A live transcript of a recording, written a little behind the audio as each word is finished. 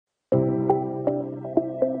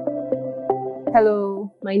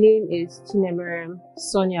Hello, my name is Chinaemerem,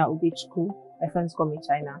 Sonia Udechukwu. My friends call me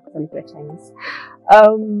China because I look like Chinese.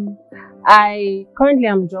 I currently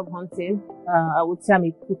am job hunting. I would say I'm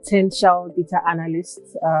a potential data analyst.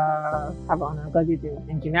 Have an undergraduate in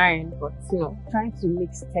engineering, but trying to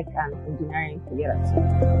mix tech and engineering together.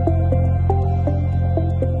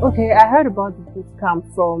 Okay, I heard about the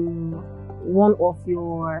bootcamp from one of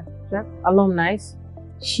your alumni.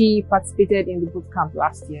 She participated in the bootcamp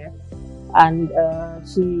last year, and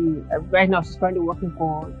right now she's currently working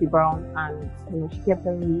for dbrown, and she kept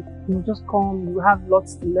telling me, just come, you have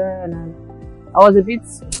lots to learn. And I was a bit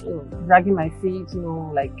dragging my feet,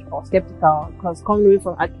 like I was skeptical because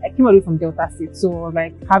I came away from Delta State, so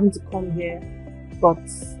like having to come here. But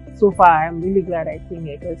so far I'm really glad I came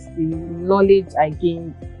here because the knowledge I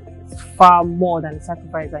gained is far more than the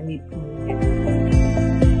sacrifice I made coming here.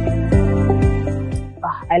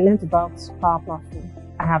 I learned about Power Platform.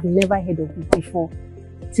 I have never heard of it before.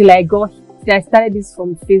 Till I started this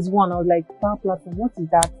from phase 1. I was like, Power Platform, what is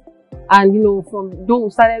that? And from though we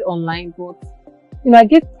started online, but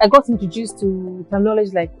I got introduced to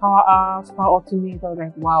terminology like Power Apps, Power Automate. I was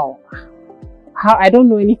like, wow, how I don't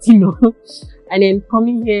know anything. And then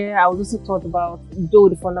coming here, I was also taught about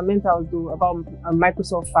the fundamentals about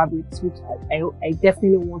Microsoft Fabrics, which I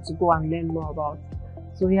definitely want to go and learn more about.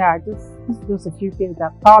 So yeah, just a few things.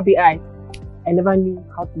 That Power BI, I never knew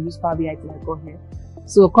how to use Power BI till I got here.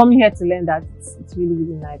 So coming here to learn that, it's really,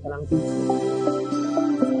 really nice, and I'm grateful.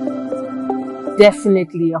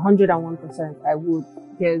 Definitely 101% I would,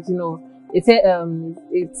 because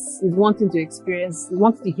it's wanting to experience,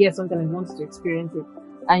 wanting to hear something and wanting to experience it.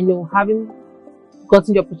 I know having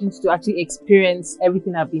gotten the opportunity to actually experience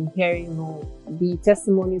everything I've been hearing, the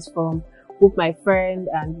testimonies from both my friend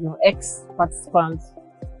and ex participants.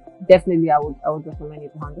 Definitely, I would recommend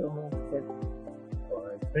it 100%. All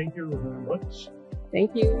right. Thank you very much.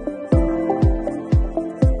 Thank you.